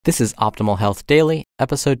This is Optimal Health Daily,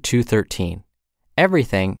 episode 213,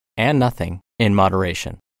 Everything and Nothing in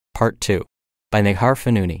Moderation, Part 2, by Neghar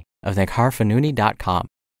Fonooni of negharfonooni.com,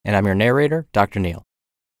 and I'm your narrator, Dr. Neil.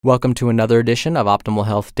 Welcome to another edition of Optimal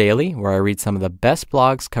Health Daily, where I read some of the best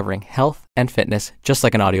blogs covering health and fitness, just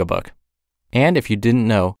like an audiobook. And if you didn't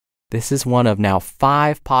know, this is one of now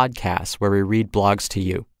 5 podcasts where we read blogs to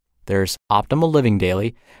you. There's Optimal Living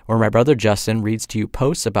Daily, where my brother Justin reads to you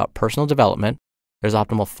posts about personal development. There's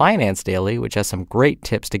Optimal Finance Daily, which has some great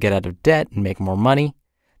tips to get out of debt and make more money.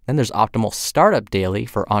 Then there's Optimal Startup Daily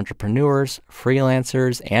for entrepreneurs,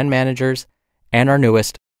 freelancers, and managers. And our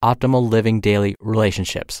newest, Optimal Living Daily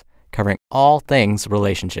Relationships, covering all things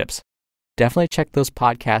relationships. Definitely check those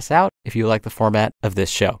podcasts out if you like the format of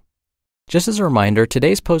this show. Just as a reminder,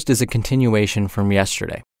 today's post is a continuation from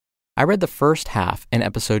yesterday. I read the first half in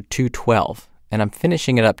episode 212, and I'm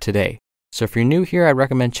finishing it up today. So if you're new here, I'd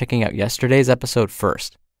recommend checking out yesterday's episode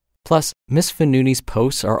first. Plus, Miss Fonooni's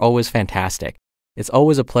posts are always fantastic. It's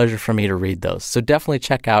always a pleasure for me to read those, so definitely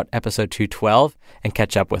check out episode 212 and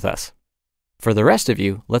catch up with us. For the rest of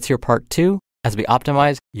you, let's hear part 2 as we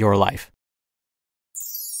optimize your life.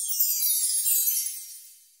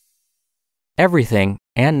 Everything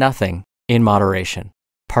and Nothing in Moderation,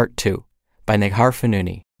 Part 2, by Neghar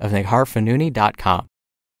Fonooni of negharfonooni.com.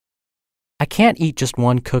 I can't eat just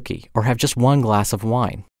one cookie or have just one glass of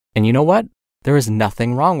wine. And you know what? There is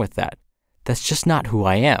nothing wrong with that. That's just not who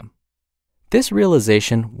I am. This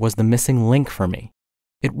realization was the missing link for me.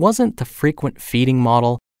 It wasn't the frequent feeding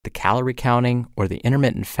model, the calorie counting, or the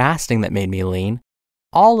intermittent fasting that made me lean.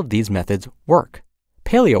 All of these methods work.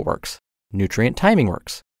 Paleo works. Nutrient timing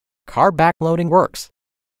works. Carb backloading works.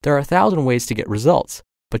 There are 1,000 ways to get results,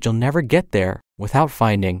 but you'll never get there without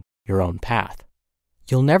finding your own path.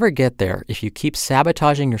 You'll never get there if you keep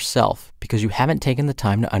sabotaging yourself because you haven't taken the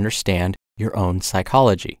time to understand your own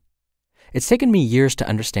psychology. It's taken me years to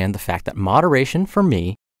understand the fact that moderation, for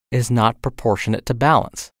me, is not proportionate to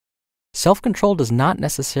balance. Self-control does not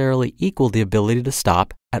necessarily equal the ability to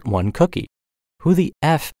stop at one cookie. Who the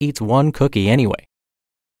F eats one cookie anyway?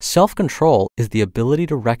 Self-control is the ability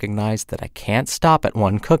to recognize that I can't stop at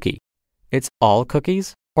one cookie. It's all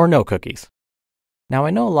cookies or no cookies. Now, I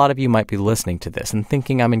know a lot of you might be listening to this and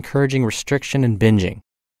thinking I'm encouraging restriction and binging.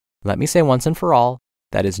 Let me say once and for all,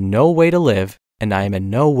 that is no way to live, and I am in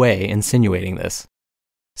no way insinuating this.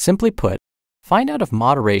 Simply put, find out if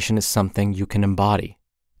moderation is something you can embody.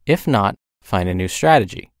 If not, find a new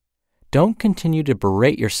strategy. Don't continue to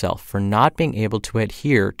berate yourself for not being able to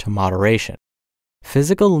adhere to moderation.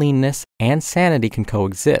 Physical leanness and sanity can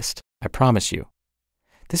coexist, I promise you.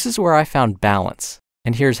 This is where I found balance,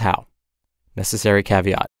 and here's how. Necessary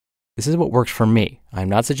caveat. This is what works for me. I'm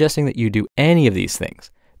not suggesting that you do any of these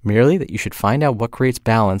things, merely that you should find out what creates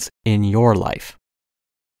balance in your life.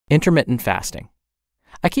 Intermittent fasting.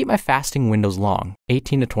 I keep my fasting windows long,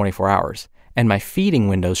 18 to 24 hours, and my feeding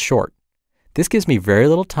windows short. This gives me very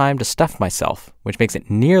little time to stuff myself, which makes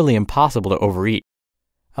it nearly impossible to overeat.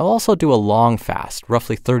 I'll also do a long fast,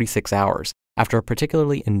 roughly 36 hours, after a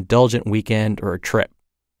particularly indulgent weekend or a trip.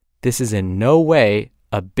 This is in no way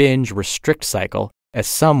a binge restrict cycle, as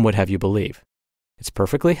some would have you believe. It's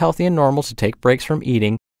perfectly healthy and normal to take breaks from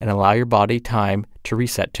eating and allow your body time to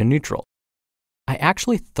reset to neutral. I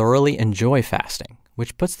actually thoroughly enjoy fasting,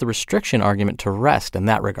 which puts the restriction argument to rest in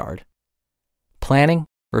that regard. Planning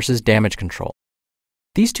versus damage control.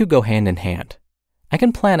 These two go hand in hand. I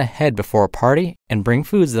can plan ahead before a party and bring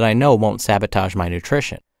foods that I know won't sabotage my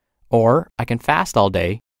nutrition. Or I can fast all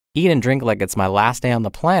day, eat and drink like it's my last day on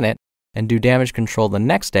the planet, and do damage control the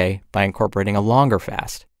next day by incorporating a longer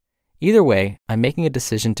fast. Either way, I'm making a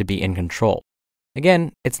decision to be in control.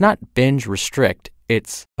 Again, it's not binge restrict,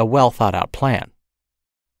 it's a well thought out plan.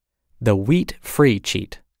 The wheat-free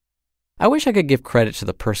cheat. I wish I could give credit to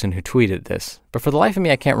the person who tweeted this, but for the life of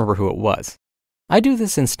me I can't remember who it was. I do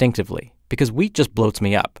this instinctively, because wheat just bloats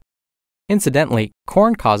me up. Incidentally,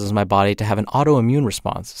 corn causes my body to have an autoimmune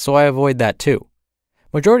response, so I avoid that too.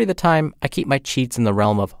 Majority of the time, I keep my cheats in the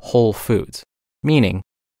realm of whole foods, meaning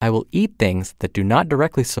I will eat things that do not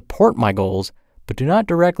directly support my goals, but do not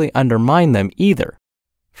directly undermine them either.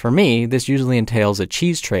 For me, this usually entails a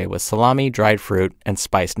cheese tray with salami, dried fruit, and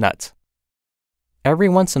spiced nuts. Every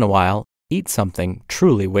once in a while, eat something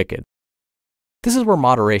truly wicked. This is where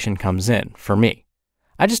moderation comes in, for me.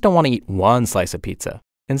 I just don't want to eat one slice of pizza.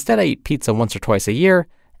 Instead, I eat pizza once or twice a year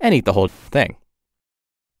and eat the whole thing.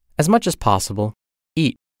 As much as possible,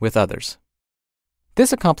 eat with others.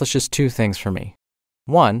 This accomplishes 2 things for me.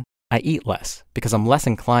 1, I eat less because I'm less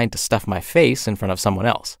inclined to stuff my face in front of someone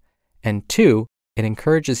else. And 2, it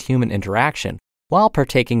encourages human interaction while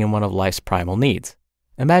partaking in one of life's primal needs,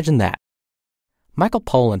 Imagine that. Michael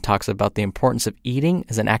Pollan talks about the importance of eating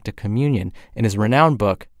as an act of communion in his renowned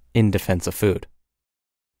book, In Defense of Food.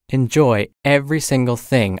 Enjoy every single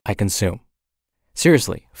thing I consume.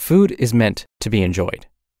 Seriously, food is meant to be enjoyed.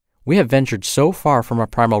 We have ventured so far from our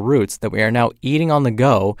primal roots that we are now eating on the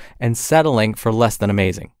go and settling for less than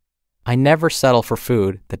amazing. I never settle for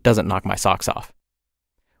food that doesn't knock my socks off.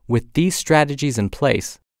 With these strategies in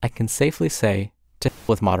place, I can safely say to hell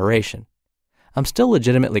with moderation. I'm still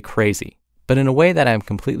legitimately crazy, but in a way that I'm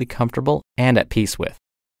completely comfortable and at peace with.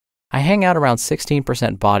 I hang out around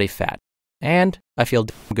 16% body fat, and I feel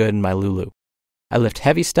damn good in my Lulu. I lift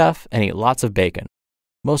heavy stuff and eat lots of bacon.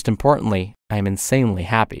 Most importantly, I am insanely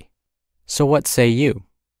happy. So what say you?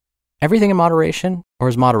 Everything in moderation, or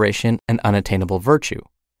is moderation an unattainable virtue?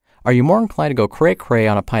 Are you more inclined to go cray-cray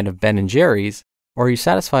on a pint of Ben & Jerry's, or are you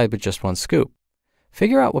satisfied with just one scoop?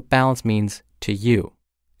 Figure out what balance means to you,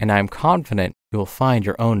 and I am confident you will find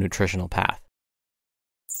your own nutritional path.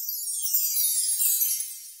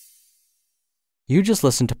 You just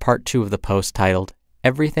listened to part 2 of the post titled,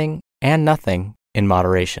 Everything and Nothing in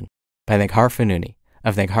Moderation by Neghar Fonooni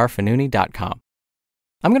of negharfonooni.com.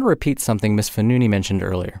 I'm going to repeat something Ms. Fonooni mentioned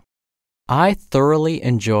earlier. I thoroughly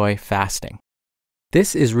enjoy fasting.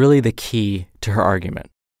 This is really the key to her argument.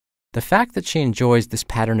 The fact that she enjoys this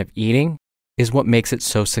pattern of eating is what makes it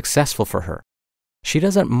so successful for her. She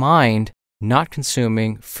doesn't mind not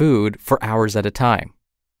consuming food for hours at a time.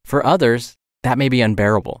 For others, that may be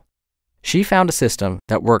unbearable. She found a system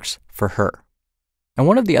that works for her. And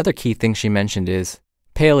one of the other key things she mentioned is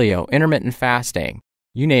paleo, intermittent fasting,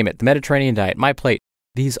 you name it, the Mediterranean diet, my plate,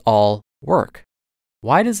 these all work.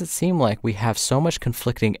 Why does it seem like we have so much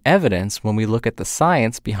conflicting evidence when we look at the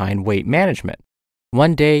science behind weight management?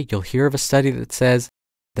 One day you'll hear of a study that says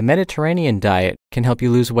the Mediterranean diet can help you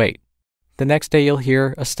lose weight. The next day you'll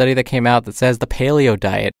hear a study that came out that says the paleo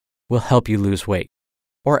diet will help you lose weight.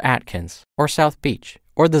 Or Atkins, or South Beach,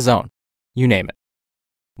 or The Zone, you name it.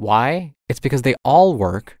 Why? It's because they all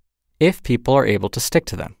work if people are able to stick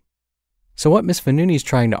to them. So what Ms. Fonooni is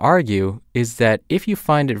trying to argue is that if you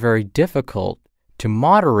find it very difficult to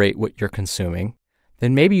moderate what you're consuming,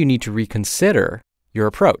 then maybe you need to reconsider your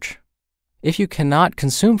approach. If you cannot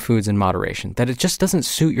consume foods in moderation, that it just doesn't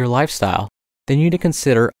suit your lifestyle, then you need to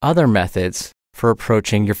consider other methods for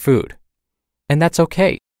approaching your food. And that's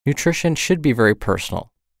okay. Nutrition should be very personal.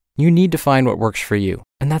 You need to find what works for you,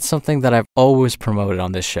 and that's something that I've always promoted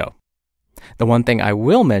on this show. The one thing I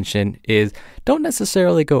will mention is don't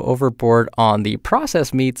necessarily go overboard on the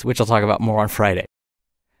processed meats, which I'll talk about more on Friday.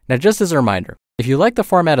 Now, just as a reminder, if you like the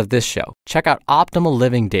format of this show, check out Optimal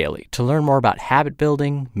Living Daily to learn more about habit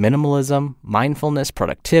building, minimalism, mindfulness,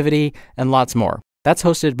 productivity, and lots more. That's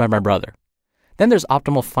hosted by my brother. Then there's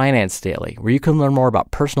Optimal Finance Daily, where you can learn more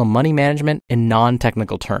about personal money management in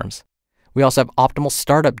non-technical terms. We also have Optimal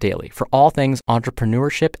Startup Daily for all things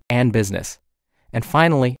entrepreneurship and business. And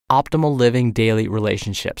finally, Optimal Living Daily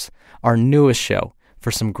Relationships, our newest show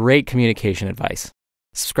for some great communication advice.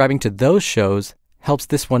 Subscribing to those shows helps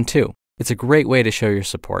this one too. It's a great way to show your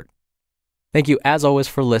support. Thank you as always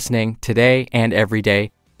for listening today and every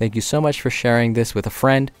day. Thank you so much for sharing this with a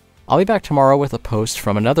friend. I'll be back tomorrow with a post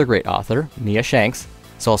from another great author, Nia Shanks.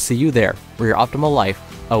 So I'll see you there where your optimal life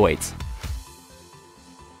awaits.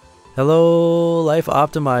 Hello, Life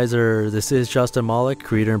Optimizer. This is Justin Malik,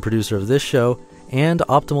 creator and producer of this show and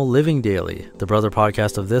Optimal Living Daily, the brother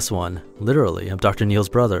podcast of this one. Literally, I'm Dr. Neil's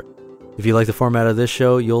brother. If you like the format of this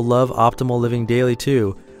show, you'll love Optimal Living Daily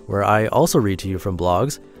too, where I also read to you from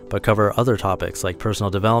blogs, but cover other topics like personal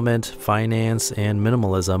development, finance, and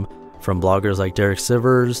minimalism from bloggers like Derek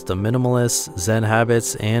Sivers, The Minimalists, Zen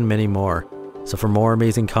Habits, and many more. So for more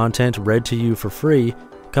amazing content read to you for free,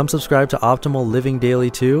 come subscribe to Optimal Living Daily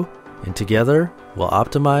too, and together we'll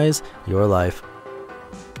optimize your life.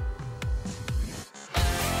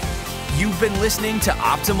 You've been listening to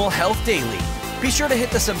Optimal Health Daily. Be sure to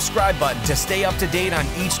hit the subscribe button to stay up to date on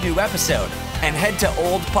each new episode, and head to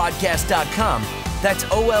oldpodcast.com. That's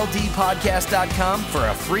oldpodcast.com for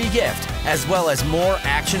a free gift, as well as more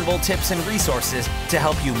actionable tips and resources to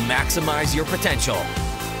help you maximize your potential.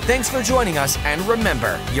 Thanks for joining us, and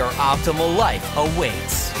remember, your optimal life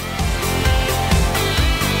awaits.